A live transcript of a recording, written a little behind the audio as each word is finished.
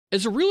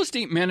As a real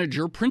estate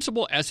manager,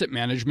 Principal Asset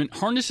Management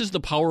harnesses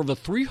the power of a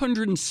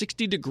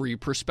 360-degree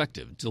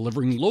perspective,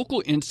 delivering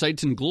local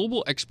insights and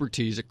global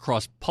expertise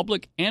across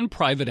public and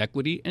private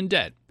equity and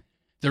debt.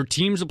 Their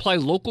teams apply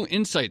local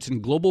insights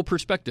and global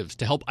perspectives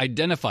to help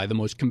identify the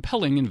most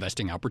compelling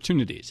investing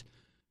opportunities.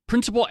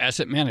 Principal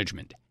Asset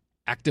Management.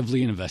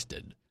 Actively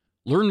invested.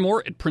 Learn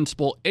more at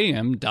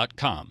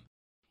principalam.com.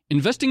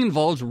 Investing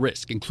involves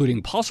risk,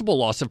 including possible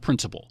loss of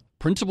principal.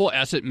 Principal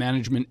Asset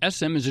Management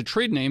SM is a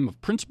trade name of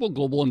Principal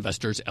Global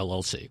Investors,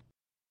 LLC.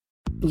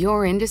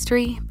 Your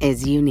industry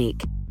is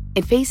unique.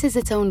 It faces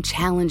its own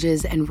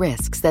challenges and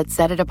risks that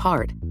set it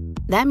apart.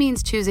 That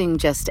means choosing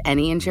just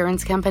any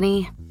insurance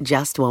company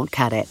just won't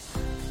cut it.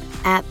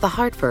 At The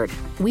Hartford,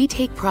 we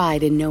take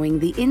pride in knowing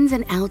the ins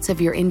and outs of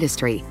your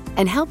industry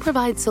and help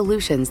provide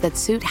solutions that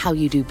suit how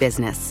you do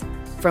business.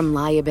 From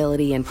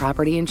liability and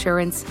property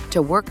insurance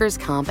to workers'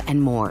 comp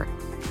and more.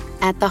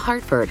 At The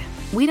Hartford,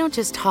 we don't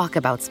just talk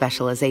about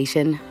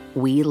specialization,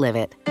 we live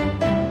it.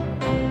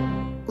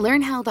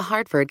 Learn how The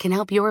Hartford can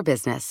help your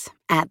business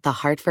at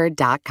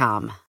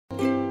thehartford.com.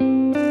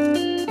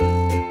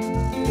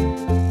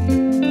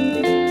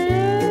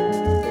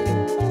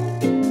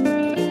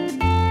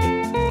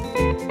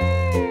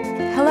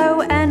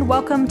 Hello and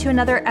welcome to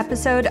another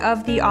episode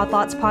of the Odd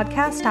Lots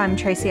podcast. I'm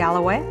Tracy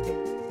Alloway.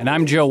 And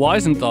I'm Joe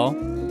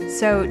Weisenthal.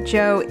 So,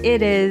 Joe,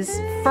 it is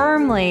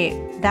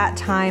firmly that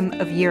time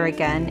of year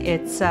again.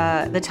 It's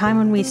the time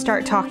when we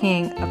start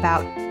talking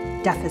about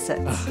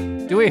deficits.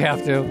 Do we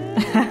have to?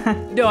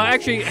 No,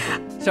 actually,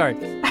 sorry.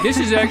 This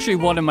is actually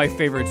one of my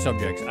favorite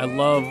subjects. I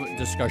love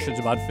discussions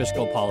about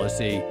fiscal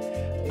policy.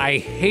 I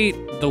hate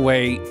the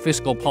way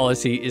fiscal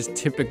policy is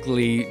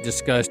typically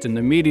discussed in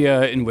the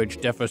media, in which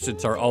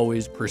deficits are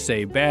always per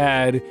se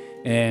bad,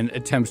 and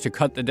attempts to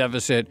cut the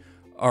deficit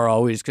are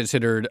always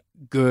considered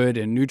good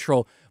and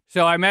neutral.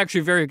 So I'm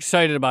actually very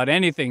excited about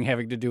anything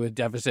having to do with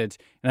deficits,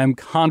 and I'm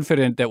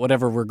confident that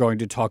whatever we're going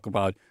to talk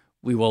about,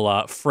 we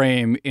will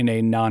frame in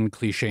a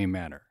non-cliche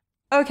manner.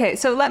 Okay,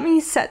 so let me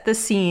set the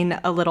scene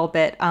a little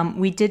bit.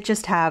 We did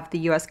just have the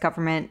U.S.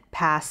 government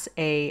pass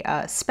a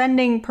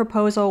spending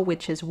proposal,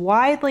 which is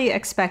widely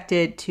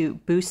expected to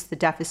boost the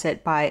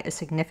deficit by a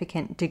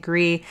significant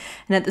degree.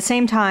 And at the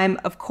same time,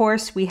 of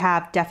course, we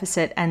have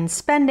deficit and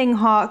spending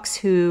hawks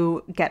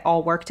who get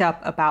all worked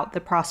up about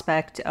the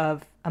prospect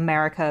of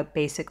America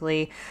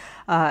basically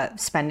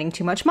spending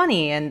too much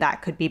money, and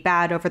that could be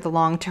bad over the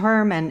long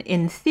term. And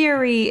in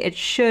theory, it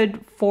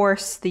should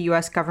force the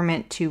U.S.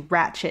 government to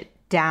ratchet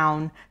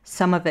down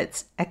some of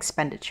its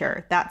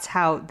expenditure. That's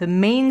how the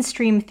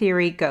mainstream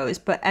theory goes.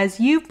 But as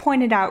you've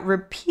pointed out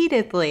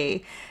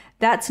repeatedly,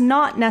 that's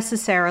not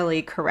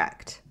necessarily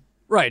correct.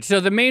 Right. So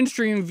the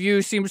mainstream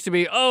view seems to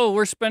be, oh,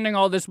 we're spending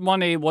all this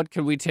money. What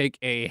can we take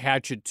a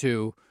hatchet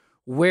to?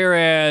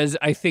 Whereas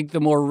I think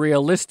the more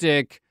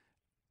realistic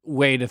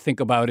way to think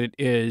about it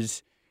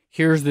is,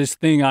 here's this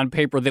thing on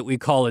paper that we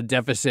call a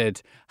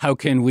deficit. How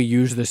can we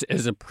use this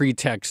as a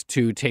pretext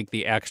to take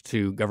the axe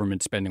to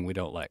government spending we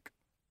don't like?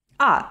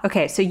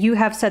 Okay. So you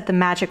have said the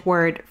magic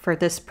word for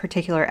this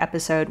particular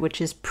episode,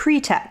 which is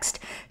pretext.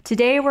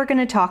 Today, we're going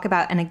to talk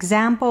about an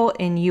example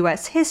in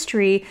U.S.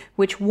 history,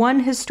 which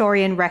one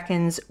historian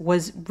reckons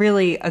was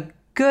really a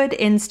good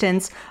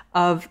instance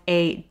of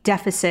a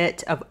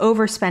deficit, of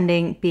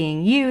overspending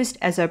being used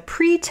as a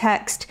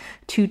pretext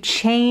to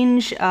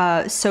change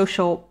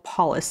social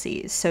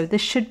policies. So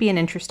this should be an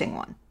interesting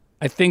one.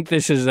 I think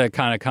this is a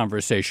kind of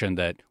conversation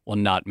that will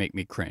not make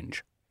me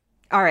cringe.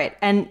 All right.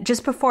 And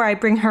just before I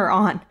bring her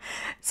on,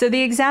 so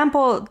the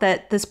example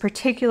that this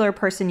particular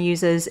person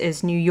uses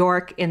is New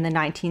York in the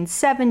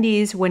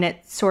 1970s, when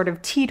it sort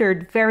of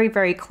teetered very,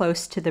 very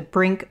close to the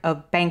brink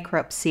of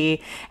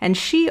bankruptcy. And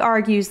she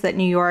argues that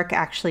New York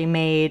actually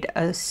made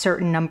a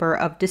certain number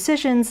of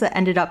decisions that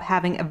ended up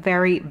having a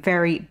very,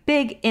 very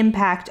big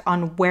impact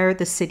on where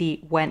the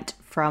city went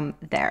from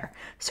there.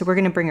 So we're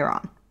going to bring her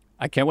on.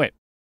 I can't wait.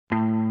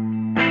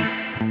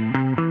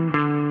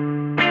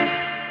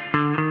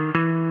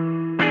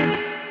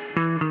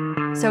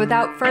 So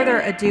without further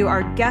ado,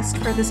 our guest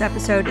for this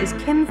episode is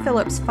Kim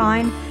Phillips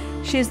Fine.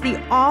 She is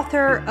the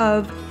author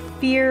of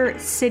Fear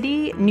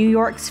City, New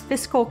York's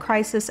Fiscal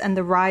Crisis and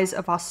the Rise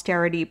of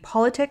Austerity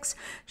Politics.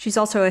 She's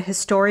also a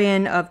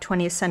historian of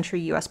 20th century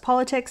U.S.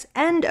 politics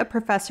and a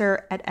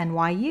professor at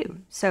NYU.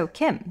 So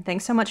Kim,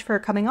 thanks so much for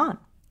coming on.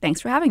 Thanks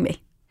for having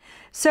me.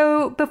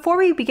 So before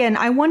we begin,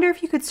 I wonder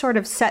if you could sort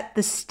of set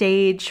the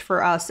stage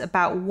for us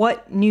about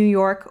what New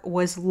York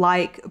was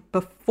like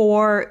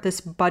before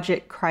this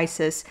budget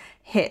crisis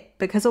hit,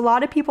 because a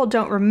lot of people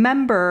don't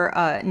remember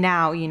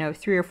now,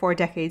 3 or 4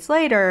 decades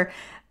later,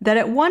 that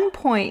at one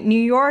point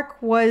New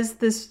York was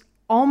this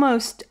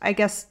almost, I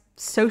guess,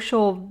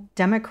 social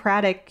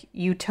democratic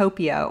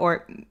utopia,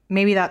 or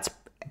maybe that's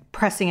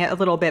pressing it a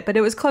little bit, but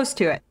it was close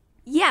to it.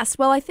 Yes.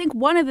 Well, I think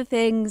one of the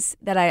things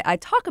that I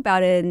talk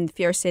about in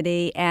Fear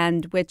City,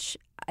 and which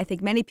I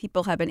think many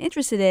people have been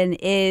interested in,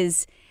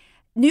 is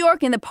New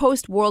York in the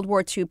post-World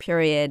War II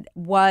period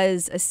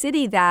was a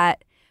city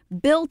that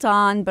built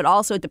on but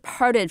also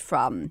departed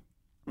from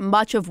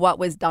much of what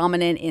was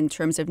dominant in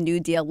terms of New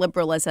Deal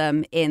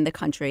liberalism in the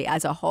country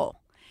as a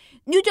whole.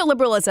 New Deal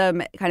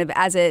liberalism, kind of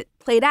as it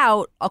played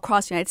out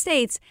across the United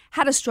States,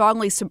 had a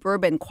strongly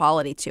suburban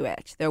quality to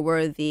it. There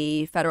were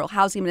the Federal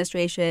Housing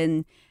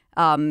Administration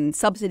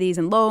subsidies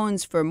and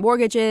loans for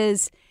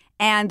mortgages,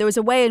 and there was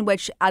a way in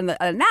which, on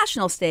a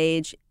national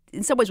stage,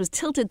 in some ways was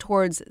tilted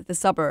towards the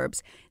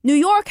suburbs. New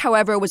York,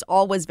 however, was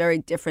always very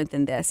different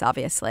than this,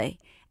 obviously.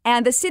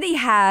 And the city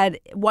had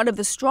one of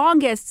the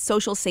strongest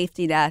social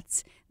safety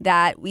nets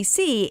that we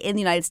see in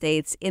the United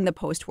States in the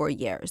post-war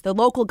years. The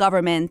local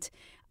government,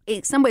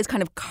 in some ways,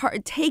 kind of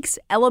takes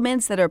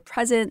elements that are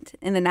present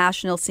in the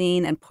national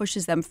scene and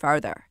pushes them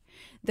farther.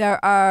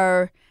 There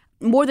are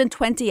more than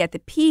 20 at the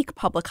peak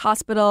public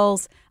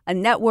hospitals, a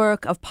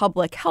network of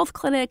public health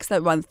clinics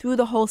that run through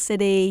the whole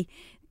city.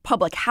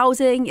 Public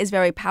housing is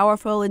very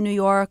powerful in New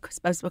York,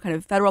 especially kind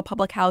of federal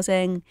public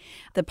housing.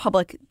 The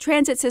public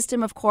transit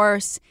system, of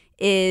course,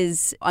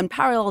 is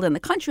unparalleled in the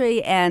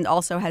country and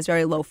also has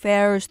very low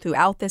fares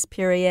throughout this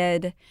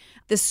period.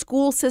 The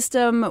school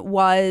system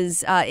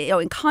was,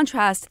 in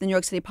contrast to the New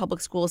York City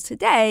public schools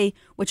today,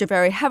 which are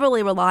very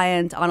heavily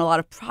reliant on a lot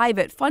of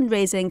private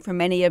fundraising for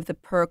many of the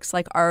perks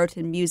like art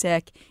and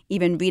music,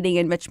 even reading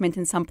enrichment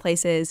in some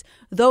places.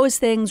 Those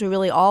things were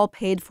really all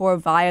paid for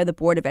via the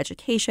Board of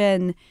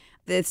Education.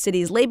 The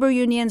city's labor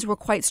unions were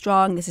quite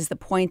strong. This is the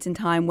point in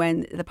time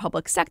when the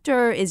public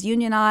sector is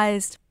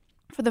unionized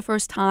for the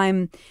first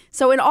time.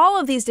 So in all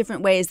of these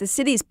different ways, the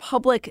city's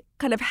public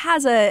kind of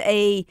has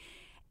a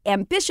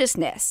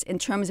ambitiousness in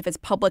terms of its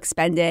public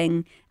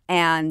spending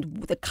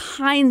and the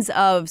kinds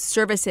of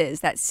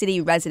services that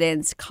city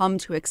residents come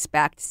to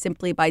expect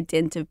simply by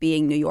dint of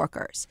being New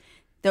Yorkers.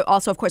 There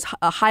also, of course,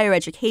 higher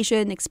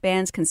education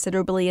expands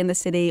considerably in the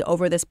city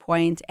over this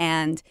point,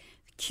 and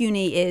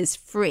CUNY is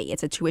free.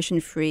 It's a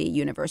tuition-free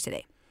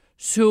university.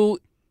 So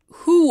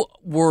who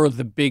were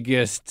the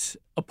biggest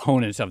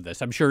opponents of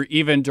this? I'm sure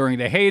even during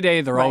the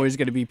heyday, there are always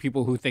going to be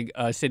people who think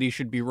a city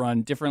should be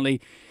run differently.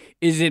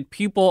 Is it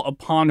people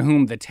upon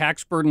whom the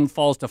tax burden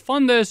falls to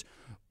fund this,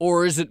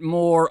 or is it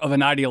more of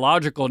an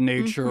ideological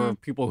nature,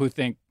 people who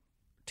think,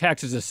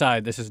 taxes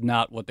aside, this is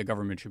not what the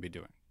government should be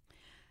doing?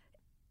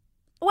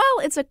 Well,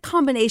 it's a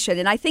combination.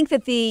 And I think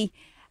that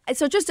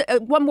so just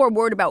one more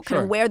word about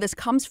kind of where this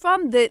comes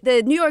from.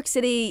 The New York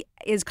City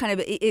is kind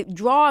of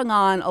drawing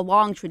on a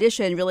long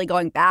tradition, really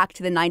going back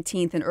to the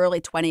 19th and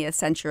early 20th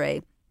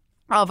century,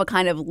 of a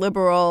kind of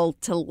liberal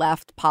to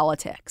left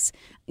politics.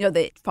 You know,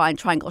 the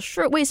Triangle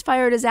Shirtwaist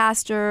Fire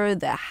disaster,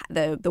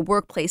 the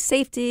workplace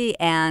safety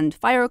and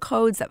fire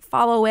codes that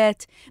follow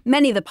it.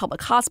 Many of the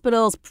public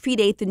hospitals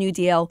predate the New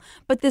Deal,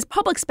 but this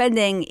public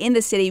spending in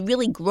the city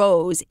really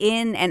grows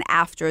in and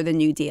after the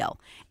New Deal.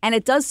 And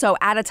it does so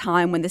at a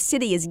time when the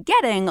city is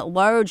getting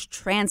large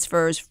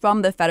transfers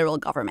from the federal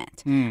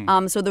government.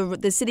 So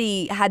the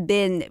city had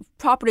been,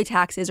 property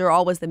taxes are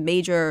always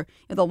the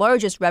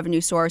largest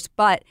revenue source,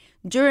 but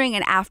during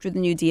and after the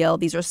New Deal,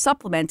 these are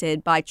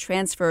supplemented by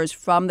transfers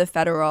from the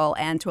federal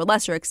and, to a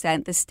lesser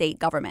extent, the state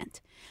government.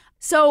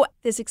 So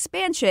this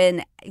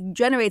expansion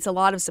generates a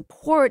lot of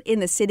support in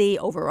the city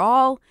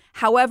overall.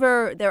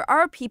 However, there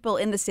are people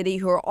in the city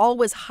who are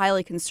always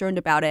highly concerned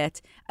about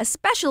it,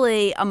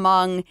 especially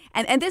among,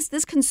 and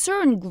this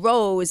concern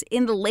grows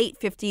in the late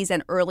 50s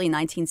and early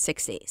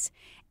 1960s.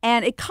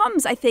 And it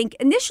comes, I think,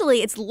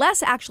 initially, it's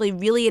less actually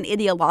really an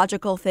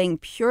ideological thing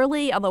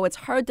purely, although it's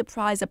hard to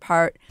prise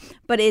apart.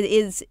 But it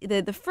is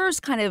the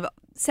first kind of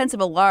sense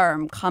of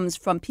alarm comes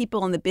from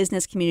people in the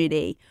business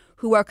community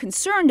who are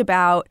concerned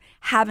about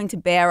having to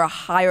bear a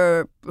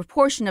higher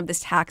proportion of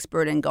this tax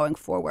burden going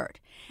forward.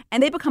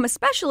 And they become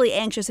especially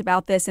anxious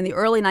about this in the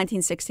early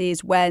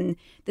 1960s when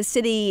the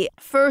city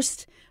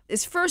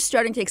is first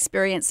starting to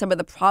experience some of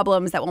the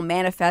problems that will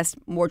manifest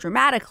more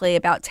dramatically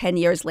about 10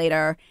 years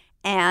later.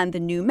 And the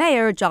new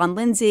mayor, John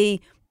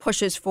Lindsay,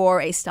 pushes for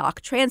a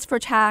stock transfer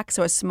tax,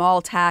 or a small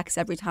tax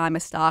every time a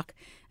stock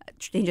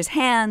changes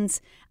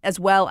hands, as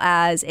well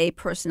as a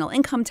personal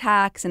income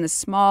tax and a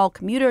small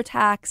commuter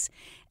tax.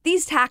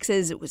 These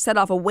taxes set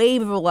off a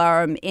wave of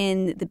alarm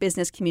in the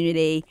business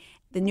community.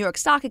 The New York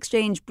Stock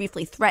Exchange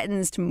briefly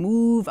threatens to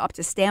move up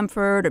to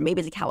Stamford or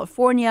maybe to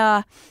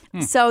California.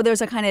 So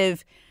there's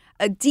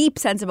a deep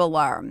sense of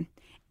alarm.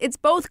 It's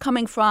both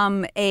coming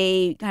from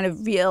a kind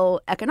of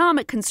real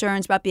economic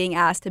concerns about being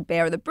asked to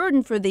bear the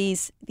burden for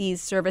these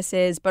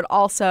services, but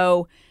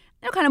also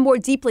kind of more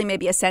deeply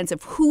maybe a sense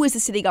of who is the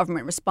city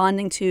government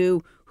responding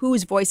to,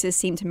 whose voices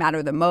seem to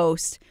matter the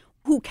most,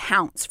 who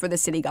counts for the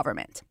city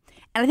government.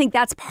 And I think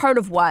that's part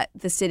of what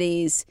the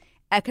city's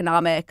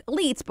economic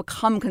elites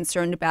become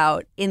concerned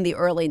about in the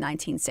early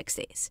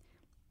 1960s.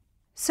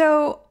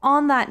 So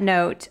on that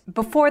note,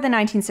 before the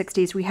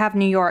 1960s, we have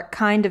New York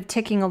kind of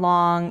ticking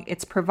along.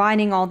 It's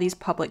providing all these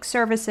public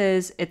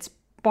services. It's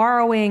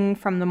borrowing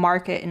from the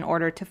market in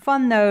order to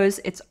fund those.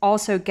 It's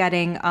also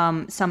getting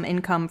some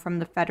income from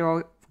the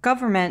federal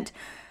government.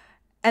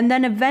 And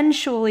then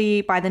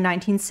eventually, by the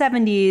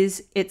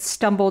 1970s, it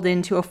stumbled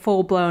into a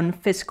full-blown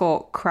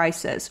fiscal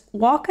crisis.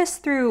 Walk us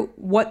through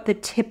what the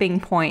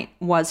tipping point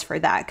was for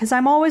that, because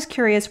I'm always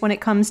curious when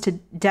it comes to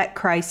debt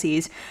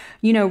crises.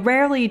 You know,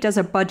 rarely does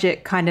a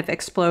budget kind of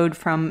explode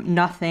from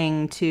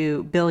nothing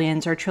to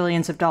billions or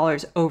trillions of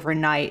dollars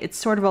overnight. It's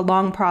sort of a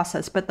long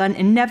process, but then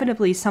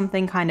inevitably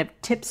something kind of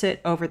tips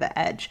it over the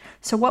edge.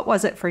 So what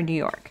was it for New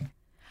York?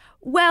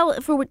 Well,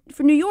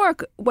 for New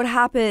York, what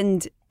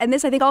happened, and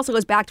this I think also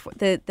goes back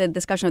to the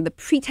discussion of the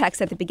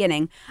pretext at the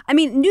beginning. I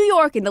mean, New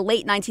York in the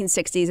late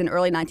 1960s and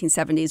early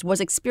 1970s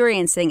was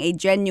experiencing a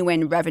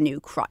genuine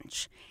revenue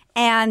crunch.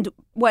 And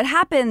what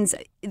happens,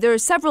 there are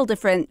several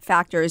different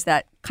factors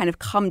that kind of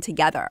come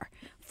together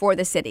for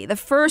the city. The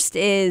first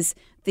is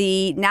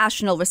the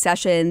national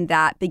recession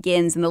that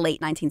begins in the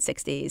late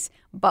 1960s,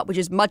 but which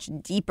is much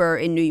deeper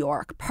in New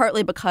York,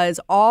 partly because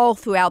all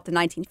throughout the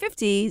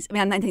 1950s,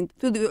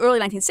 through the early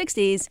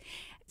 1960s,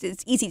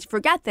 it's easy to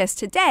forget this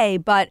today,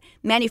 but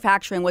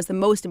manufacturing was the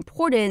most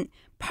important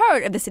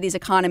part of the city's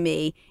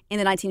economy in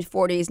the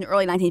 1940s and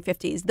early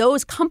 1950s.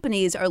 Those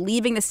companies are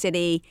leaving the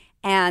city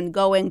and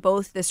going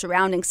both to the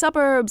surrounding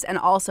suburbs and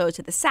also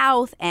to the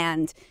south,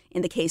 and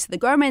in the case of the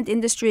garment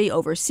industry,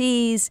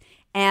 overseas.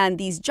 And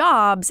these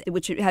jobs,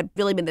 which had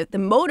really been the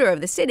motor of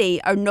the city,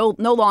 are no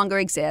longer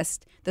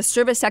exist. The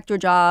service sector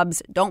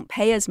jobs don't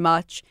pay as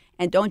much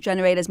and don't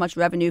generate as much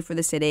revenue for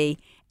the city.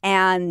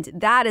 And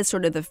that is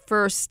sort of the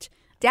first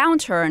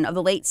downturn of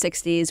the late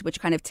 60s, which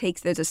kind of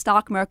there's a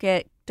stock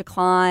market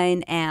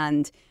decline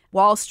and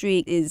Wall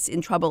Street is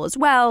in trouble as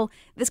well.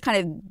 This kind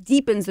of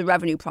deepens the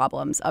revenue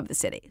problems of the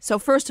city. So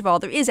first of all,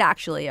 there is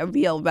actually a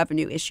real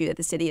revenue issue that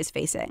the city is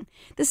facing.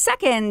 The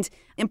second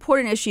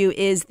important issue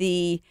is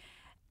the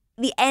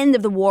end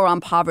of the war on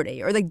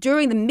poverty, or like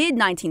during the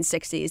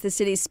mid-1960s, the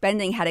city's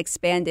spending had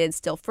expanded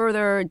still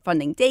further,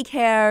 funding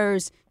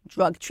daycares,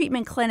 drug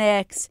treatment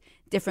clinics,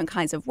 different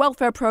kinds of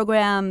welfare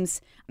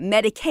programs.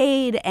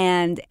 Medicaid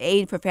and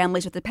aid for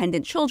families with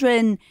dependent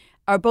children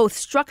are both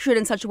structured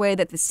in such a way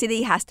that the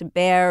city has to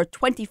bear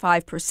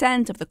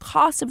 25% of the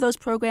cost of those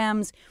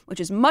programs, which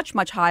is much,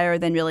 much higher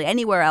than really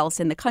anywhere else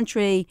in the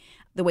country,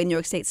 the way New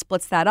York State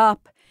splits that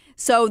up.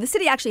 So the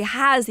city actually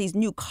has these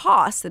new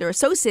costs that are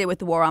associated with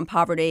the war on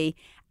poverty.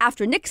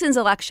 After Nixon's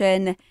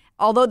election,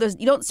 although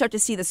you don't start to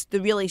see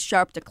the really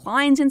sharp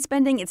declines in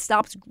spending, it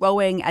stops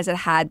growing as it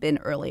had been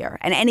earlier.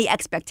 And any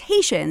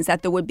expectations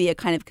that there would be a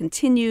kind of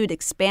continued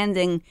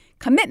expanding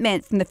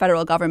commitment from the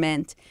federal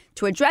government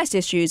to address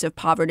issues of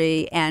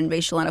poverty and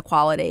racial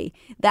inequality,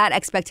 that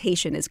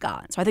expectation is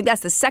gone. So I think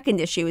that's the second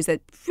issue, is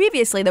that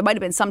previously there might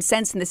have been some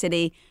sense in the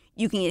city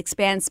you can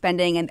expand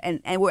spending,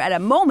 and we're at a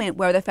moment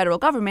where the federal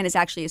government is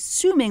actually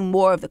assuming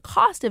more of the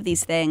cost of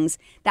these things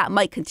that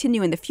might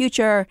continue in the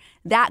future.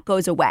 That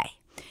goes away.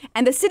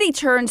 And the city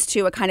turns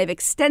to a kind of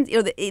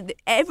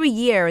every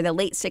year in the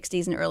late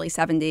 60s and early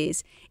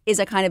 70s is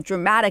a kind of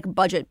dramatic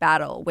budget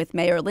battle with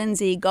Mayor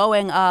Lindsay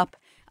going up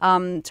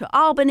to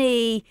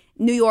Albany.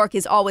 New York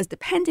is always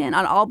dependent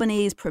on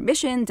Albany's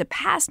permission to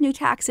pass new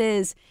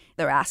taxes.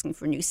 They're asking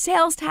for new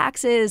sales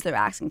taxes. They're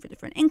asking for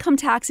different income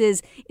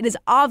taxes. It is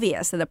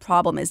obvious that the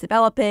problem is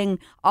developing.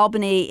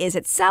 Albany is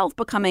itself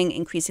becoming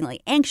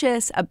increasingly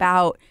anxious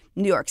about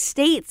New York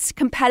State's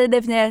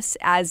competitiveness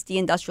as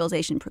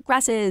deindustrialization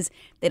progresses.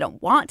 They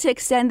don't want to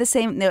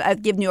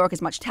give New York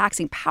as much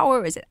taxing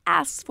power as it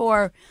asks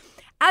for.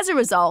 As a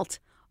result,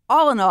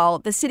 all in all,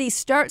 the city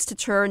starts to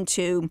turn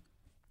to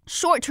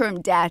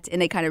short-term debt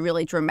in a kind of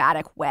really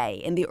dramatic way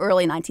in the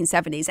early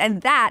 1970s.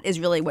 And that is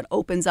really what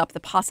opens up the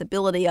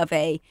possibility of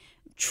a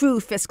true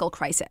fiscal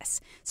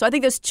crisis. So I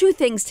think there's two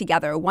things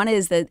together. One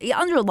is the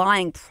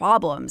underlying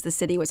problems the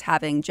city was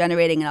having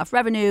generating enough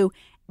revenue,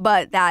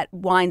 but that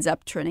winds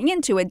up turning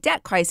into a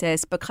debt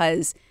crisis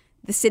because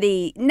the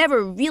city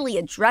never really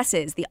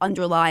addresses the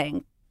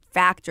underlying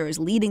factors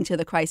leading to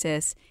the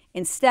crisis.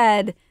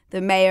 Instead,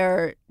 the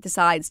mayor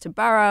decides to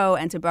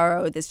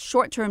borrow this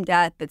short-term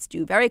debt that's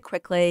due very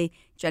quickly,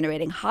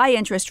 generating high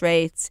interest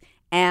rates,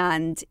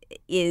 and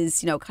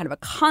is, kind of a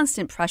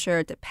constant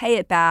pressure to pay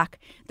it back.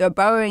 They're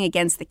borrowing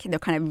they're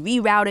kind of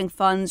rerouting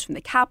funds from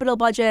the capital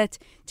budget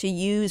to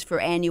use for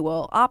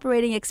annual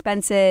operating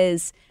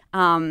expenses.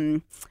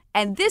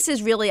 And this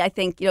is really, I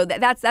think,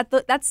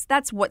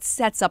 that's what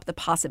sets up the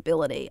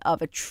possibility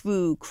of a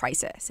true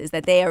crisis, is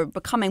that they are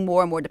becoming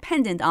more and more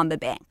dependent on the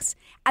banks.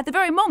 At the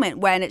very moment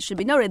when, it should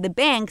be noted, the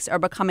banks are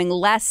becoming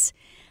less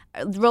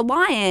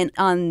reliant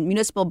on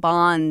municipal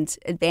bond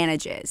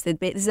advantages. This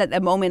is at the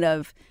moment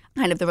of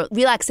kind of the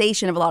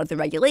relaxation of a lot of the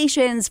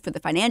regulations for the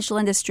financial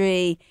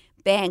industry.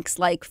 Banks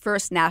like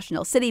First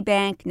National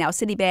Citibank, now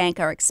Citibank,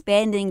 are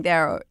expanding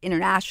their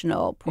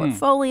international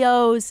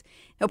portfolios.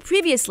 Now,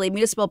 previously,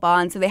 municipal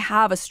bonds, they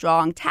have a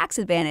strong tax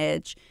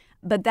advantage,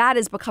 but that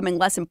is becoming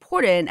less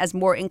important as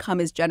more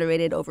income is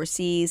generated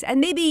overseas. And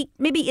maybe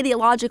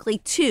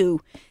ideologically, too,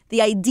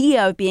 the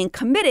idea of being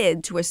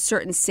committed to a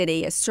certain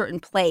city, a certain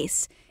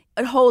place,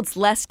 it holds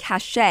less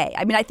cachet.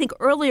 I mean, I think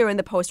earlier in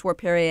the post-war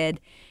period,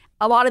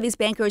 a lot of these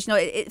bankers,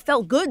 it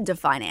felt good to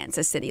finance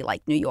a city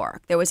like New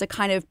York. There was a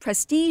kind of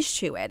prestige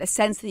to it, a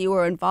sense that you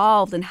were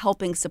involved in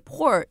helping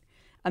support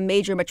a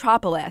major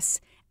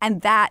metropolis.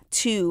 And that,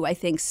 too, I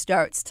think,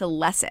 starts to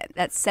lessen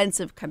that sense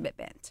of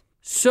commitment.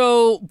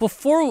 So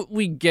before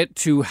we get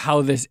to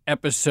how this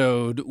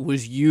episode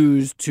was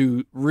used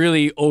to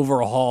really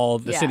overhaul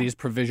the city's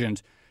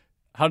provisions,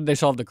 how did they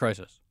solve the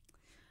crisis?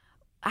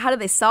 How did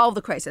they solve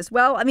the crisis?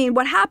 Well, I mean,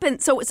 what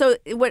happened?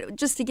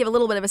 Just to give a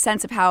little bit of a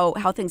sense of how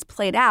things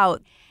played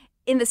out,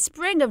 in the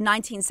spring of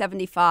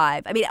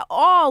 1975, I mean,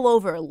 all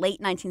over late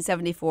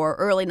 1974,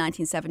 early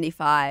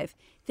 1975,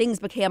 things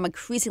became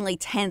increasingly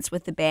tense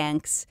with the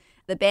banks.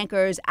 The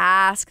bankers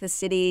asked the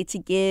city to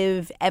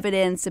give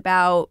evidence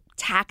about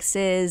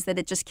taxes that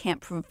it just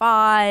can't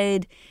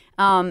provide.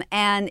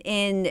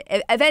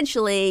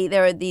 Eventually,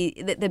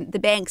 the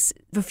banks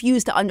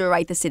refused to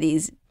underwrite the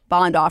city's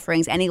bond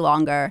offerings any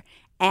longer.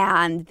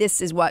 And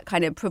this is what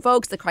kind of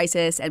provokes the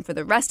crisis. And for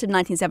the rest of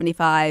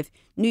 1975,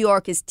 New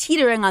York is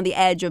teetering on the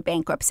edge of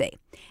bankruptcy.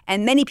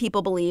 And many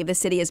people believe the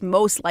city is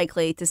most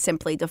likely to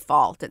simply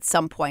default at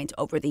some point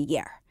over the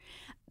year.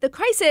 The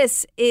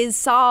crisis is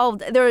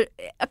solved. There are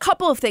a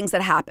couple of things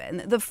that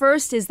happen. The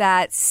first is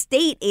that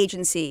state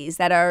agencies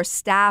that are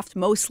staffed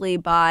mostly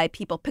by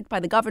people picked by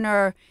the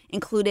governor,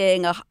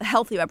 including a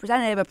healthy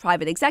representative of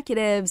private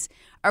executives,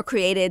 are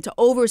created to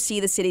oversee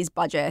the city's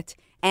budget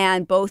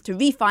and both to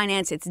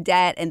refinance its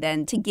debt and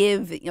then to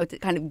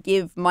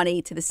give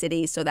money to the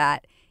city so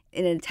that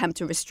in an attempt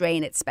to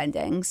restrain its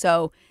spending.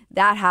 So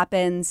that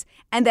happens.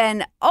 And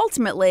then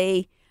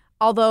ultimately,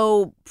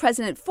 although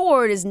President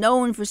Ford is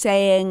known for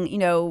saying,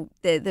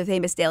 the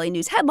famous Daily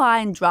News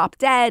headline, drop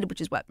dead, which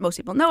is what most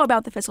people know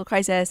about the fiscal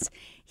crisis,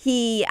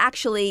 he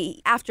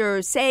actually,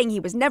 after saying he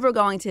was never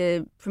going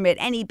to permit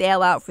any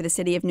bailout for the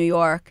city of New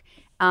York,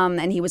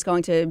 and he was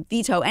going to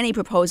veto any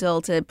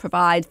proposal to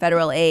provide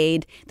federal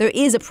aid, there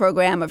is a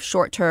program of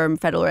short-term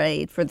federal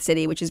aid for the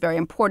city, which is very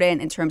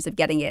important in terms of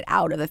getting it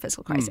out of the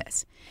fiscal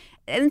crisis.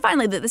 And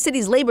finally, the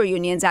city's labor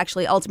unions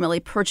actually ultimately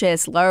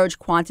purchase large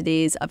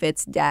quantities of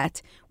its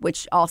debt,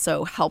 which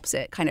also helps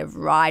it kind of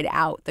ride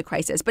out the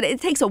crisis. But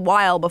it takes a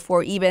while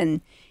before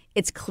even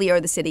it's clear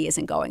the city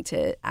isn't going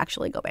to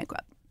actually go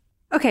bankrupt.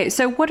 Okay,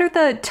 so what are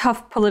the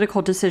tough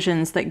political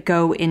decisions that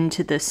go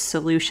into this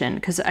solution?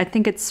 Because I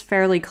think it's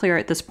fairly clear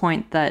at this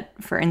point that,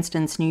 for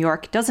instance, New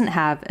York doesn't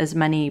have as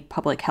many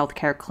public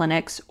healthcare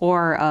clinics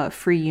or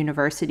free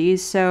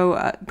universities,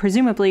 so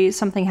presumably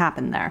something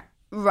happened there.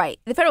 Right.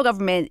 The federal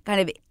government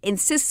kind of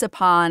insists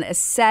upon a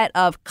set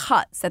of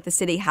cuts that the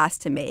city has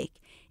to make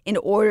in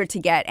order to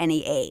get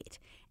any aid.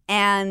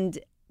 And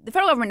the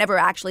federal government never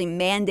actually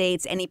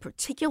mandates any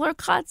particular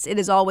cuts. It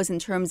is always in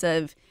terms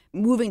of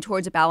moving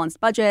towards a balanced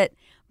budget.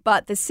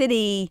 But the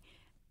city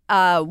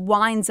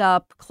winds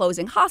up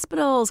closing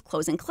hospitals,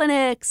 closing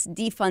clinics,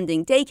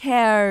 defunding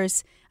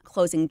daycares,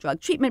 closing drug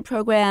treatment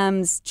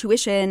programs,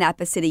 tuition at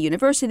the city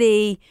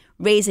university,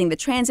 raising the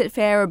transit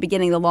fare,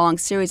 beginning the long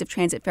series of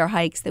transit fare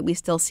hikes that we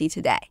still see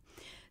today.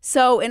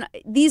 So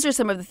these are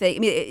some of the things. I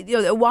mean,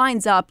 it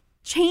winds up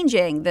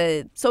changing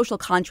the social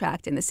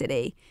contract in the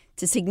city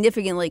to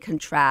significantly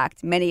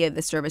contract many of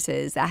the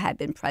services that had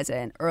been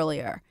present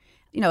earlier.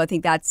 I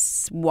think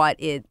that's what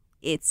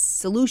its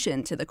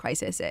solution to the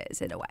crisis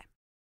is, in a way.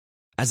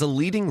 As a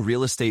leading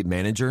real estate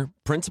manager,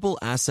 Principal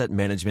Asset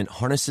Management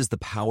harnesses the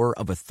power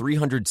of a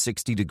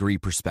 360-degree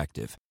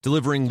perspective,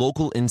 delivering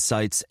local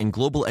insights and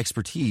global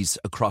expertise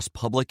across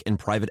public and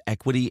private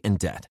equity and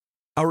debt.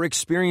 Our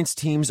experienced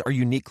teams are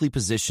uniquely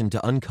positioned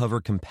to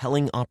uncover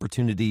compelling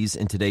opportunities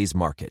in today's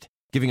market,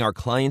 giving our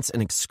clients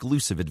an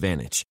exclusive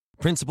advantage.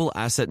 Principal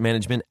Asset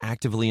Management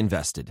actively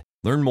invested.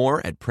 Learn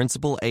more at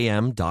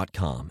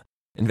principalam.com.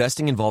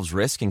 Investing involves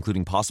risk,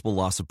 including possible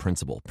loss of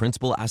principal.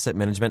 Principal Asset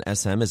Management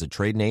SM is a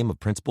trade name of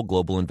Principal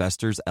Global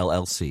Investors,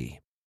 LLC.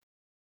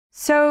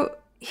 So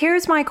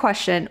here's my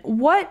question.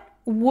 What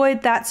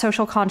would that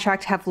social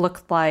contract have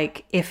looked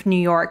like if New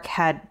York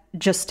had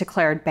just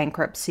declared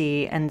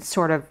bankruptcy and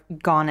sort of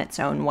gone its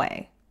own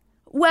way?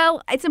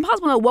 Well, it's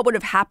impossible to know what would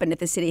have happened if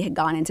the city had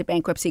gone into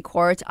bankruptcy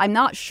court. I'm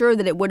not sure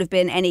that it would have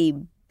been any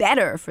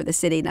better for the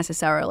city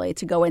necessarily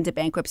to go into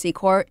bankruptcy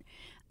court.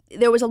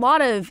 There was a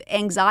lot of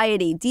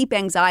anxiety, deep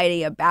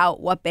anxiety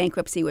about what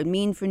bankruptcy would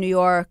mean for New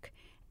York,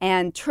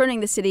 and turning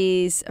the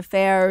city's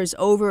affairs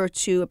over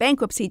to a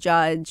bankruptcy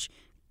judge,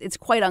 it's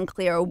quite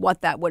unclear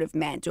what that would have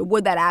meant, or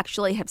would that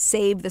actually have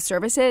saved the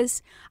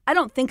services? I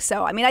don't think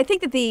so. I mean, I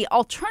think that the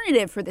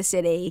alternative for the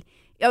city,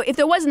 if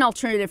there was an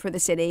alternative for the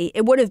city,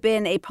 it would have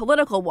been a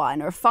political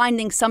one, or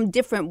finding some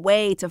different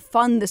way to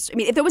fund this. I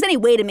mean, if there was any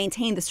way to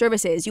maintain the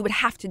services, you would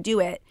have to do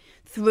it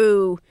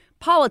through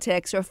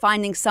politics or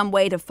finding some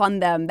way to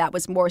fund them that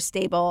was more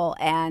stable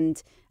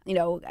and,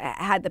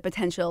 had the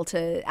potential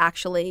to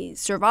actually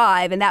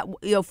survive. And that,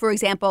 for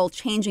example,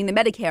 changing the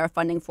Medicare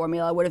funding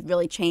formula would have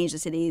really changed the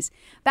city's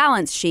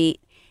balance sheet.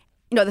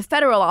 The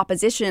federal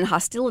opposition and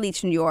hostility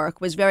to New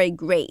York was very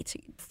great.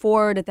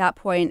 Ford at that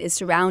point is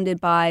surrounded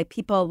by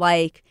people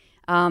like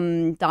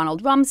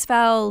Donald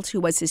Rumsfeld,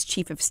 who was his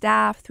chief of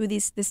staff through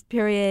this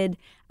period,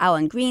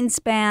 Alan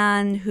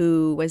Greenspan,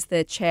 who was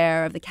the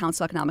chair of the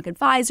Council of Economic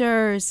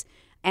Advisors,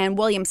 and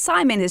William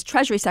Simon, his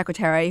Treasury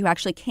Secretary, who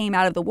actually came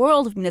out of the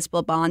world of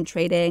municipal bond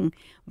trading,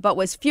 but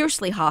was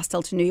fiercely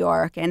hostile to New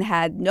York and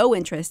had no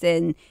interest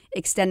in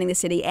extending the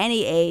city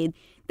any aid.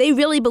 They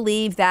really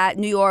believed that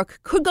New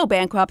York could go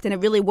bankrupt and it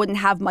really wouldn't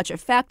have much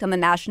effect on the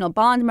national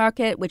bond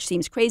market, which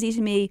seems crazy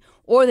to me,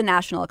 or the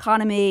national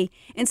economy.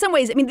 In some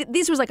ways, I mean,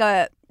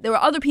 there were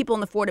other people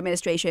in the Ford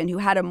administration who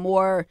had a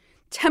more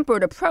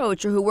tempered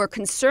approach or who were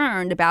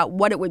concerned about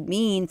what it would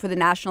mean for the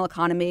national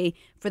economy,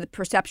 for the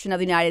perception of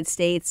the United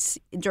States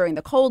during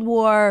the Cold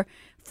War,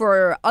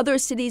 for other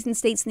cities and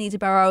states need to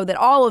borrow, that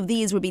all of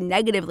these would be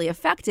negatively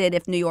affected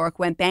if New York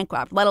went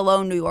bankrupt, let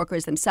alone New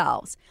Yorkers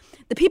themselves.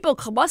 The people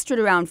clustered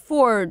around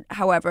Ford,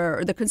 however,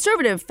 or the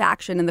conservative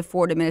faction in the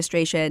Ford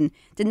administration,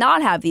 did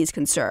not have these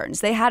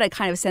concerns. They had a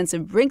kind of sense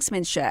of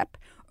brinksmanship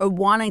or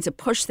wanting to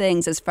push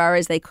things as far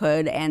as they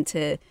could and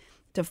to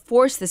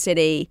force the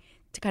city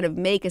to kind of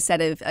make a set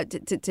of,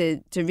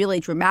 to really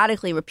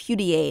dramatically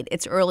repudiate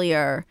its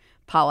earlier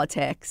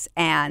politics.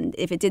 And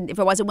if it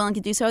wasn't willing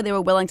to do so, they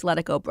were willing to let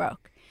it go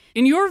broke.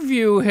 In your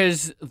view,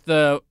 has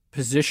the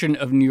position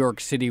of New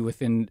York City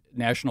within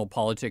national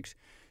politics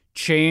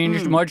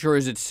changed much, or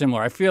is it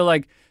similar? I feel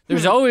like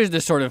there's always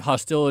this sort of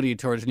hostility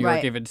towards New York,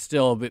 Right. even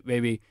still, but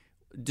maybe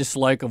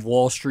dislike of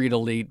Wall Street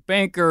elite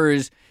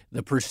bankers,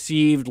 the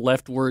perceived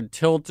leftward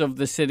tilt of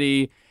the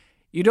city.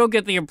 You don't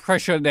get the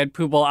impression that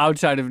people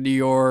outside of New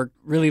York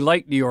really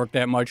like New York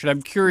that much. And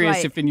I'm curious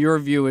Right. if, in your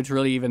view, it's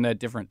really even that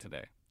different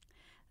today.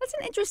 That's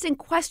an interesting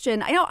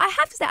question. I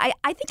have to say,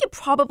 I think it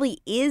probably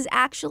is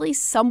actually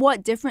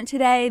somewhat different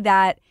today.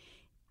 That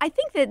I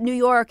think that New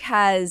York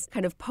has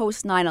kind of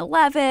post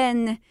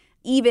 9/11,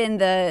 even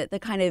the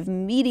kind of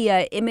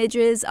media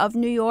images of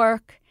New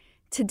York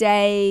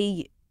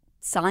today,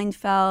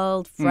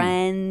 Seinfeld,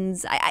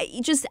 Friends.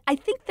 I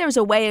think there's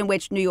a way in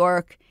which New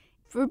York,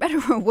 for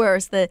better or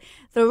worse, the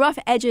rough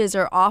edges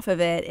are off of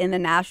it in the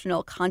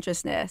national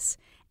consciousness.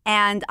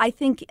 And I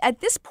think at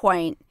this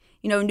point,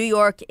 New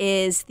York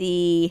is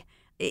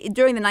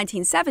during the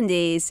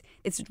 1970s,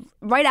 it's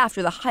right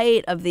after the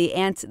height of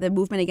the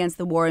movement against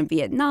the war in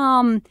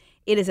Vietnam.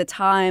 It is a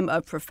time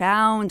of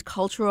profound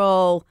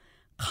cultural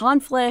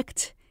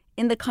conflict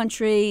in the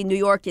country. New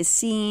York is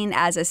seen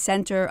as a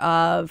center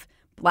of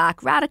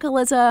Black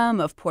radicalism,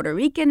 of Puerto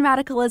Rican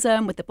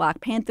radicalism with the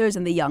Black Panthers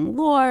and the Young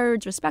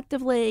Lords,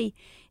 respectively.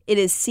 It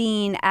is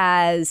seen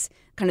as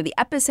kind of the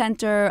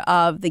epicenter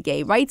of the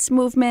gay rights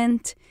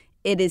movement.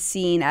 It is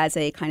seen as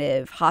a kind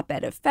of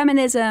hotbed of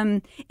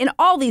feminism. In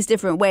all these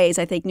different ways,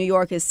 I think New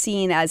York is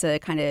seen as a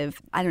kind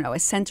of, a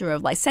center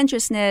of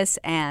licentiousness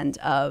and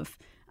of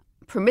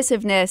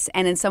permissiveness.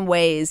 And in some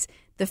ways,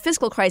 the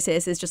fiscal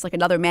crisis is just like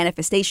another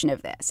manifestation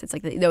of this. It's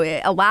like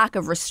a lack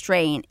of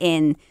restraint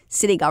in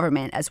city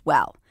government as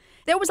well.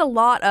 There was a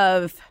lot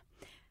of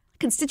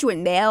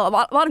constituent mail. A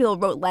lot of people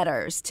wrote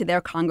letters to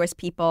their Congress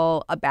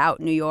people about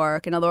New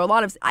York, and there were a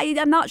lot of.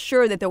 I'm not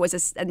sure that there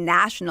was a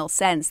national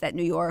sense that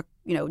New York,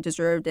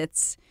 deserved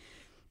its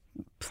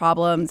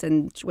problems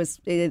and was.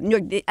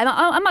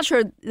 I'm not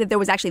sure that there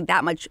was actually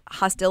that much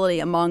hostility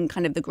among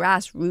kind of the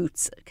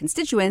grassroots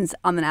constituents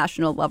on the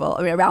national level,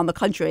 around the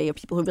country, of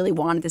people who really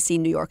wanted to see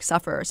New York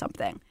suffer or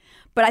something.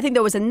 But I think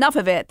there was enough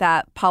of it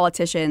that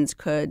politicians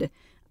could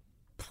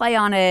play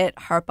on it,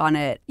 harp on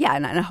it,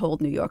 and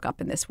hold New York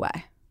up in this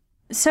way.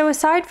 So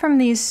aside from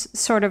these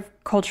sort of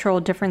cultural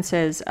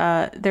differences,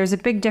 there's a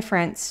big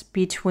difference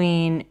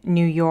between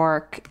New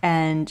York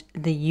and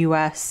the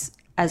U.S.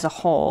 as a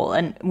whole.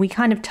 And we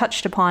kind of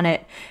touched upon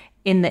it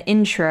in the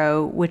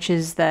intro, which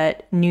is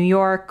that New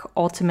York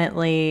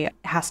ultimately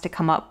has to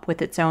come up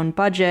with its own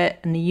budget,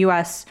 and the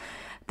U.S.,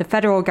 the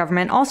federal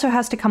government, also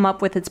has to come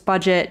up with its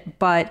budget,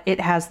 but it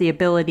has the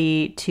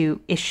ability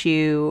to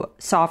issue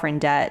sovereign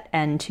debt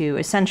and to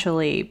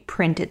essentially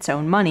print its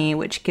own money,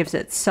 which gives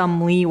it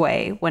some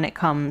leeway when it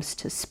comes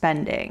to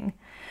spending.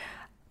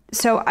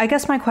 So I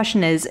guess my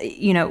question is,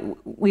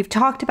 we've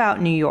talked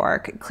about New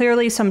York.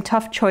 Clearly some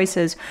tough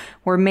choices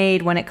were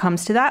made when it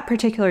comes to that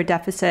particular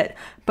deficit.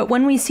 But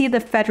when we see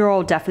the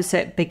federal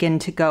deficit begin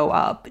to go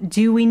up,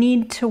 do we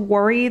need to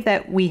worry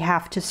that we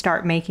have to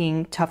start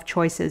making tough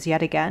choices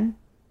yet again?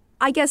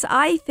 I guess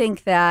I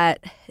think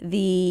that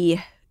the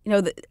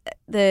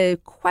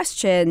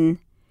question,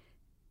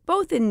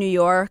 both in New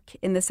York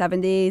in the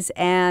 70s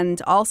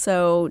and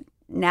also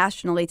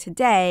nationally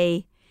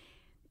today,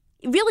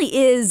 really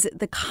is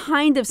the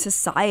kind of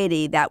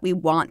society that we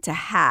want to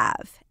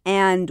have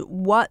and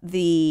what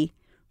the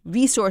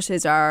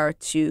resources are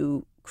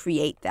to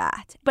create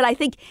that. But I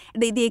think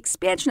the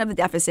expansion of the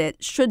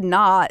deficit should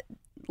not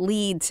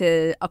lead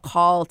to a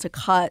call to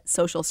cut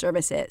social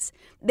services.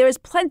 There is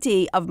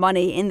plenty of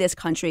money in this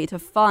country to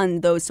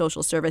fund those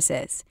social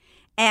services.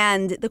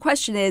 And the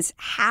question is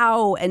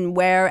how and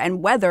where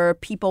and whether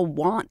people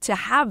want to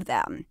have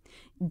them.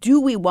 Do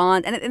we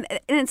want, and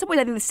in some ways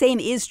I think the same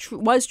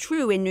was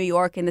true in New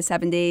York in the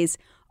 70s,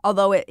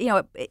 Although,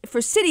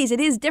 for cities, it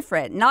is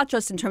different, not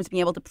just in terms of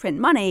being able to print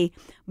money,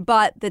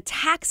 but the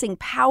taxing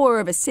power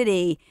of a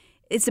city,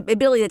 its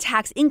ability to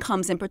tax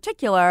incomes in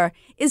particular,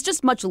 is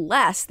just much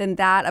less than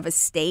that of a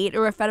state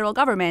or a federal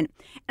government.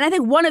 And I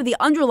think one of the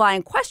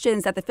underlying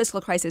questions that the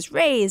fiscal crisis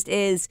raised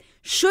is,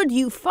 should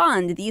you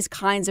fund these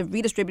kinds of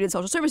redistributed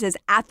social services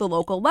at the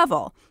local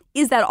level?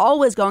 Is that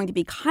always going to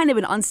be kind of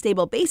an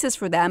unstable basis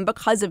for them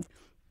because of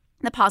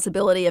the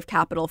possibility of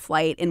capital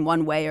flight in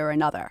one way or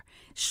another?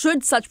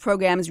 Should such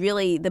programs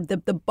really,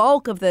 the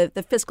bulk of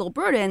the fiscal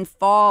burden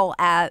fall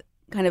at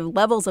kind of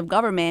levels of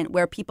government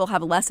where people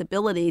have less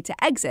ability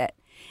to exit?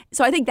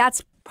 So I think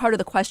that's part of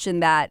the question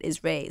that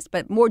is raised.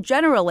 But more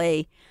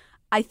generally,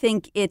 I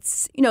think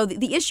it's,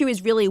 the issue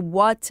is really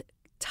what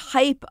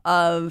type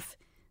of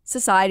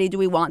society do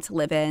we want to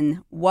live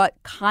in? What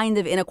kind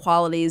of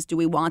inequalities do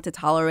we want to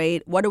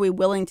tolerate? What are we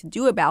willing to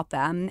do about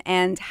them?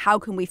 And how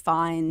can we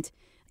find,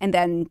 and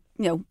then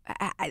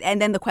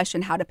the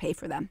question how to pay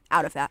for them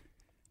out of that.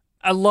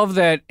 I love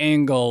that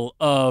angle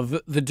of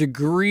the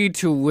degree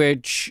to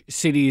which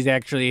cities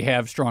actually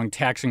have strong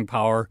taxing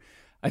power.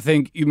 I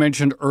think you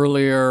mentioned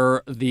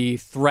earlier the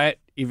threat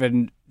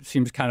even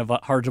seems kind of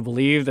hard to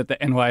believe that the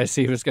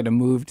NYSE was going to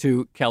move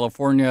to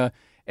California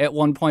at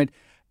one point.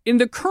 In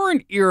the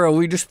current era,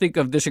 we just think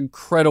of this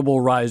incredible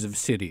rise of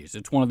cities.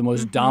 It's one of the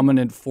most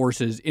dominant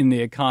forces in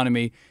the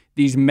economy.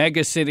 These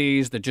mega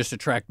cities that just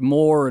attract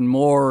more and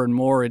more and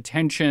more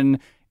attention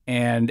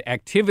and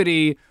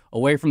activity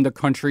away from the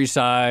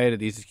countryside,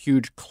 these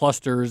huge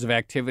clusters of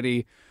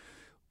activity.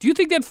 Do you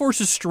think that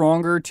force is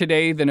stronger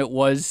today than it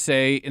was,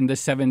 say, in the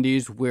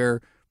 70s,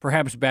 where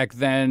perhaps back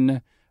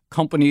then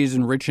companies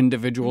and rich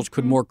individuals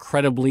could more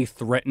credibly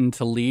threaten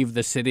to leave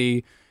the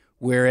city,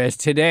 whereas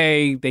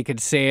today they could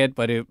say it,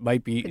 but it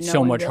might be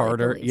so much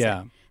harder?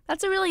 Yeah.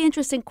 That's a really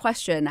interesting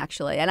question,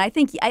 actually. And I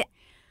think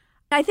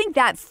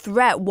that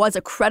threat was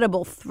a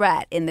credible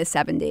threat in the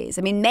 70s.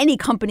 I mean, many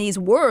companies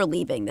were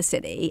leaving the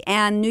city,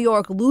 and New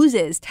York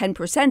loses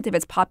 10% of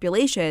its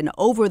population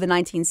over the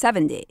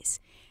 1970s.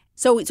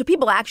 So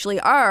people actually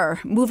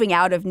are moving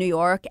out of New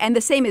York, and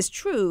the same is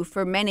true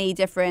for many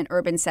different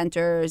urban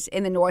centers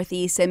in the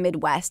Northeast and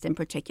Midwest in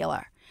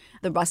particular.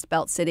 The Rust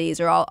Belt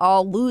cities are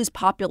all lose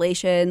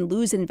population,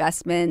 lose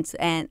investment,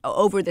 and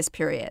over this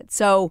period.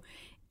 So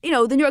the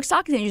New York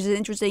Stock Exchange is an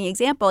interesting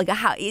example. Like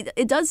how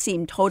it does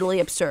seem totally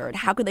absurd.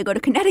 How could they go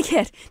to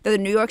Connecticut? They're the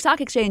New York Stock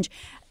Exchange.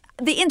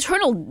 The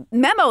internal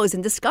memos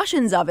and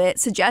discussions of it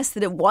suggest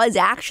that it was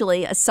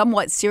actually a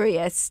somewhat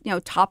serious,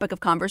 topic of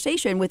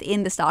conversation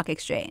within the stock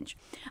exchange.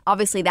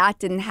 Obviously, that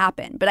didn't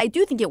happen. But I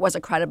do think it was a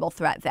credible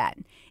threat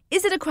then.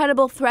 Is it a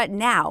credible threat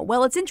now?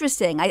 Well, it's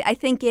interesting. I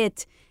think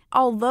it,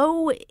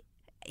 although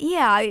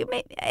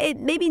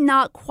maybe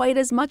not quite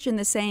as much in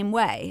the same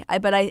way.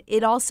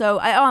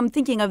 I'm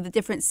thinking of the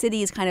different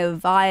cities kind of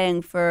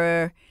vying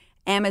for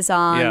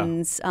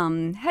Amazon's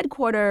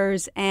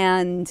headquarters.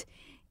 And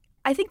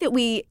I think that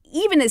we,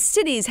 even as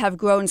cities, have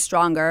grown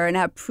stronger and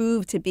have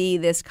proved to be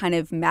this kind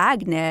of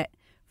magnet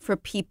for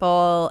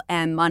people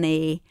and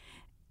money.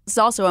 It's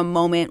also a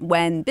moment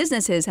when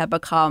businesses have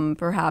become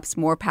perhaps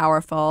more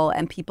powerful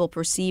and people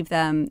perceive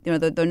them,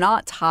 they're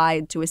not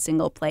tied to a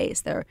single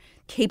place. They're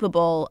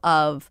capable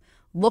of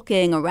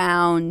looking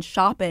around,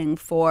 shopping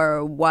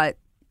for what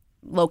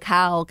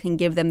locale can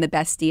give them the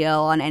best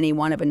deal on any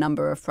one of a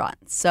number of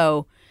fronts.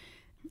 So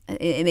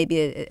it may be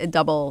a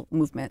double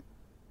movement.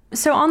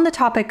 So on the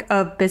topic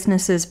of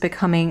businesses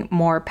becoming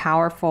more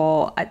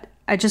powerful,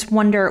 I just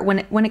wonder,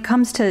 when it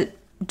comes to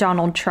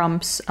Donald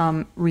Trump's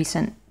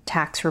recent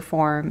tax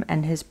reform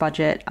and his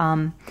budget,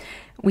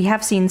 we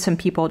have seen some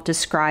people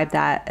describe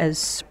that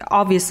as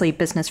obviously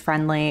business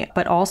friendly,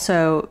 but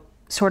also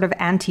sort of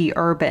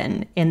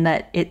anti-urban in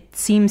that it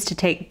seems to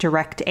take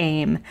direct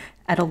aim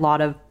at a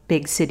lot of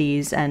big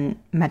cities and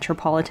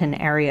metropolitan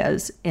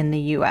areas in the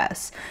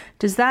U.S.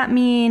 Does that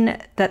mean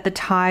that the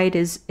tide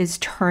is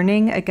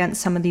turning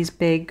against some of these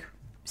big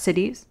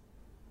cities?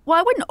 Well,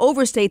 I wouldn't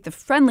overstate the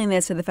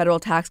friendliness of the federal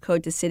tax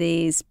code to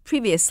cities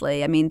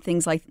previously. I mean,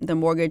 things like the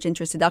mortgage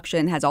interest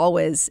deduction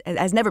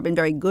has never been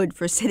very good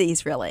for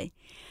cities, really.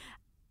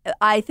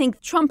 I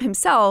think Trump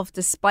himself,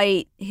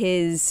 despite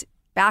his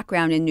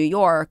background in New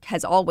York,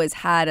 has always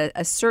had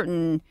a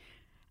certain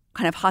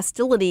kind of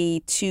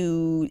hostility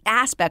to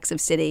aspects of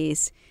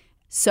cities.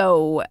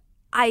 So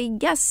I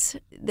guess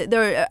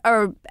there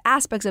are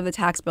aspects of the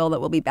tax bill that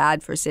will be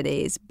bad for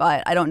cities,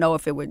 but I don't know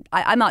if it would.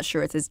 I'm not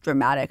sure it's as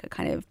dramatic a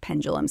kind of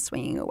pendulum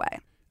swinging away.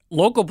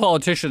 Local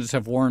politicians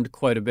have warned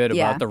quite a bit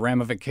about the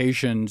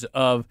ramifications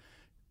of,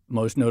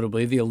 most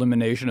notably, the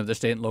elimination of the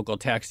state and local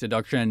tax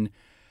deduction.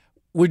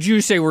 Would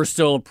you say we're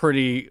still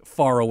pretty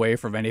far away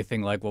from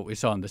anything like what we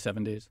saw in the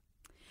 70s?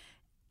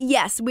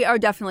 Yes, we are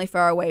definitely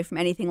far away from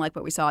anything like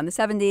what we saw in the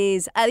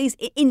 70s. At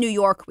least in New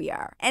York, we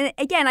are. And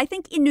again, I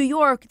think in New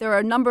York, there are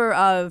a number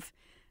of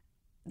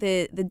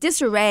the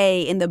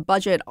disarray in the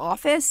budget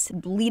office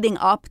leading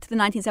up to the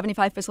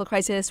 1975 fiscal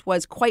crisis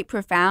was quite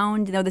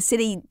profound. The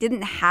city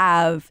didn't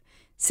have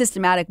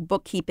systematic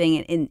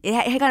bookkeeping, and it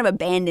had kind of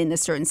abandoned a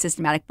certain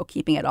systematic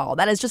bookkeeping at all.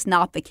 That is just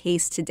not the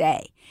case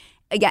today.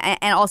 Again,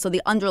 and also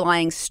the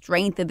underlying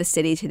strength of the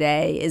city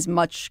today is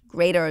much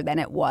greater than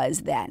it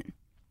was then.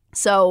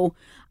 So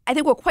I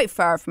think we're quite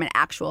far from an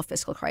actual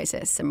fiscal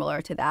crisis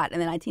similar to that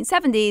in the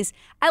 1970s,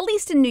 at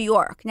least in New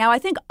York. Now, I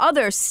think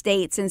other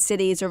states and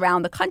cities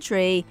around the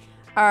country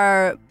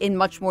are in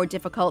much more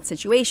difficult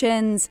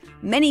situations.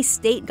 Many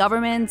state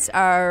governments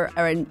are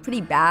in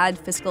pretty bad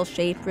fiscal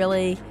shape,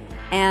 really,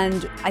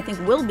 and I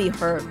think will be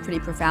hurt pretty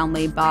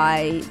profoundly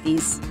by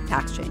these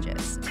tax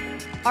changes.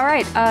 All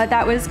right,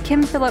 that was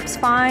Kim Phillips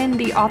Fine,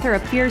 the author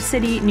of Fear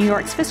City, New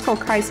York's Fiscal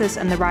Crisis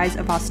and the Rise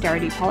of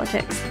Austerity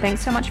Politics.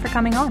 Thanks so much for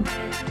coming on.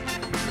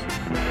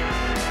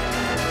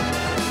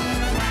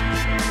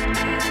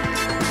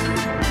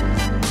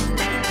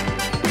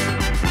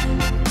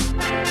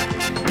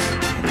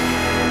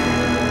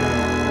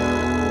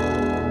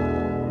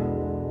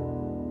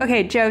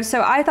 Okay, Joe,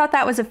 so I thought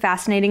that was a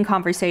fascinating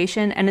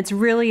conversation, and it's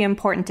really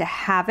important to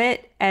have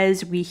it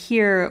as we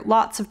hear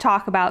lots of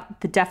talk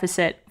about the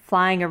deficit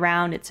flying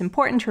around. It's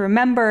important to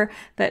remember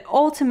that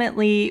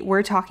ultimately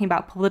we're talking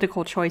about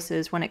political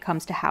choices when it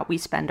comes to how we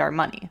spend our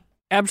money.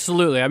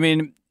 Absolutely. I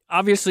mean,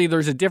 obviously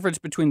there's a difference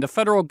between the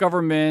federal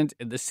government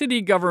and the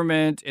city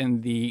government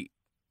and the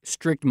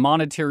strict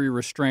monetary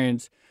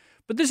restraints.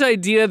 But this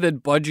idea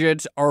that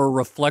budgets are a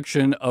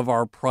reflection of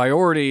our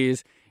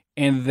priorities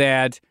and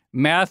that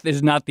math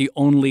is not the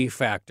only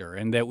factor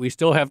and that we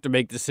still have to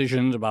make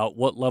decisions about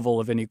what level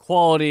of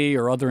inequality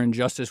or other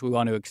injustice we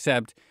want to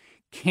accept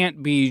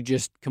can't be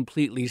just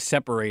completely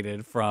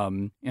separated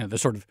from, the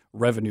sort of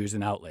revenues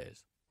and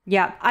outlays.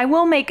 Yeah, I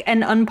will make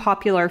an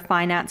unpopular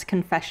finance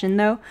confession,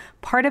 though.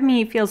 Part of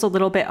me feels a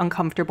little bit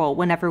uncomfortable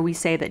whenever we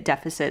say that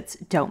deficits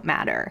don't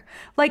matter.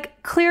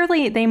 Like,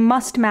 clearly they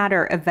must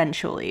matter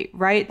eventually,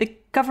 right? The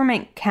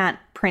government can't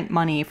print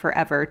money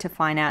forever to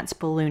finance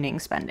ballooning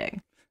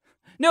spending.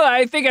 No,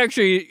 I think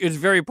actually it's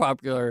very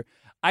popular.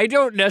 I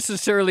don't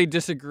necessarily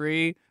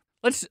disagree.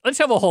 Let's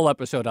have a whole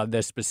episode on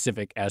this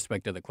specific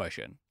aspect of the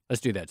question.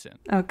 Let's do that soon.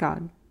 Oh,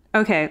 God.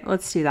 Okay,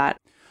 let's do that.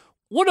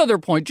 One other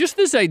point, just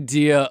this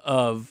idea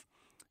of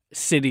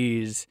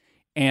cities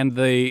and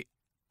I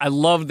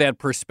love that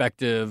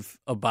perspective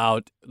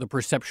about the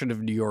perception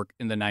of New York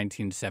in the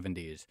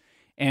 1970s.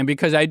 And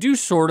because I do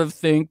sort of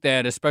think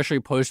that, especially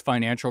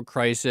post-financial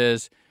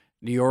crisis,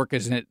 New York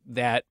isn't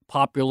that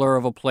popular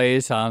of a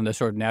place on the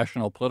sort of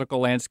national political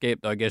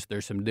landscape, though I guess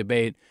there's some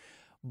debate.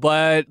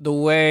 But the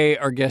way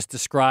our guest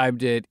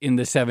described it in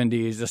the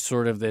 70s as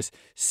sort of this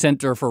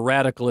center for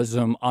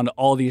radicalism on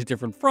all these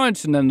different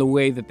fronts, and then the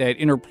way that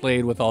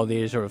interplayed with all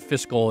these sort of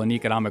fiscal and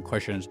economic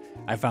questions,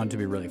 I found to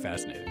be really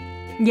fascinating.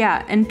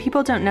 Yeah, and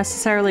people don't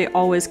necessarily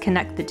always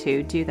connect the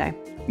two, do they?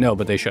 No,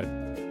 but they should.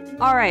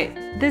 All right,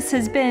 this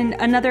has been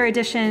another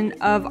edition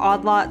of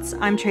Odd Lots.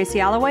 I'm Tracy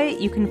Alloway.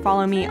 You can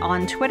follow me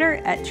on Twitter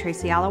at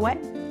Tracy Alloway.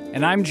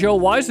 And I'm Joe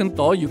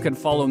Weisenthal. You can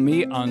follow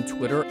me on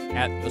Twitter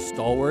at The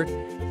Stalwart.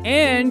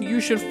 And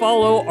you should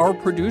follow our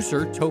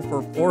producer,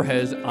 Topher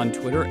Forhez, on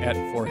Twitter at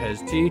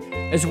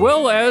ForhezT, as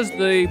well as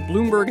the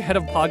Bloomberg head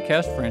of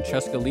podcast,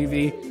 Francesca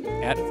Levy,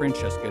 at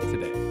Francesca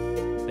Today.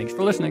 Thanks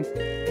for listening.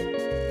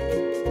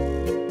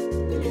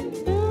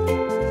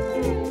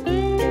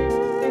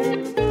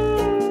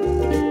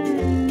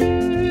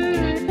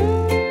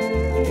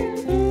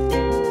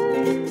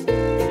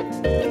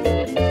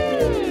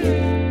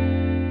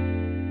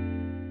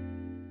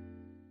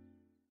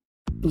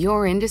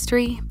 Your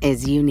industry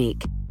is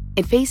unique.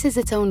 It faces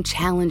its own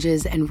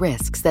challenges and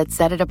risks that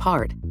set it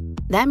apart.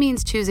 That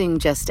means choosing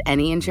just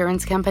any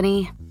insurance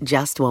company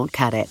just won't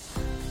cut it.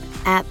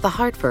 At The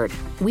Hartford,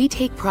 we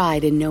take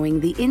pride in knowing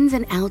the ins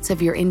and outs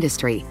of your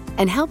industry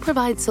and help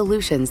provide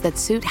solutions that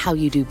suit how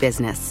you do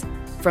business.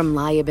 From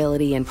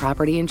liability and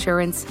property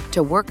insurance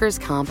to workers'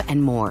 comp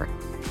and more.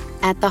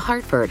 At The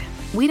Hartford,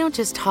 we don't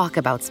just talk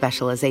about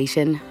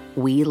specialization,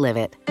 we live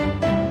it.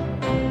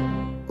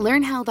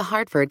 Learn how The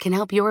Hartford can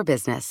help your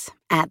business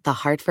at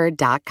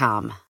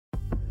thehartford.com.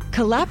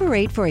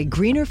 Collaborate for a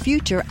greener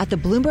future at the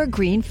Bloomberg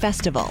Green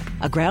Festival,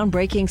 a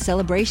groundbreaking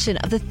celebration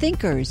of the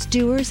thinkers,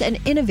 doers, and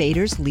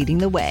innovators leading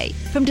the way.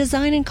 From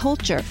design and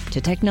culture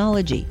to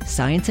technology,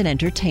 science, and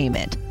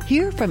entertainment.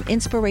 Hear from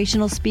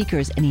inspirational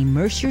speakers and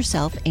immerse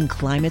yourself in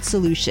climate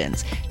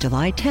solutions.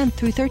 July 10th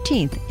through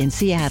 13th in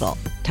Seattle.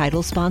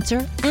 Title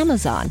sponsor,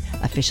 Amazon.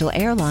 Official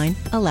airline,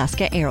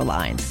 Alaska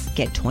Airlines.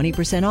 Get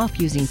 20% off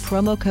using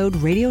promo code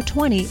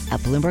radio20 at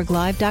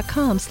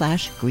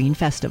BloombergLive.com/Green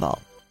Festival.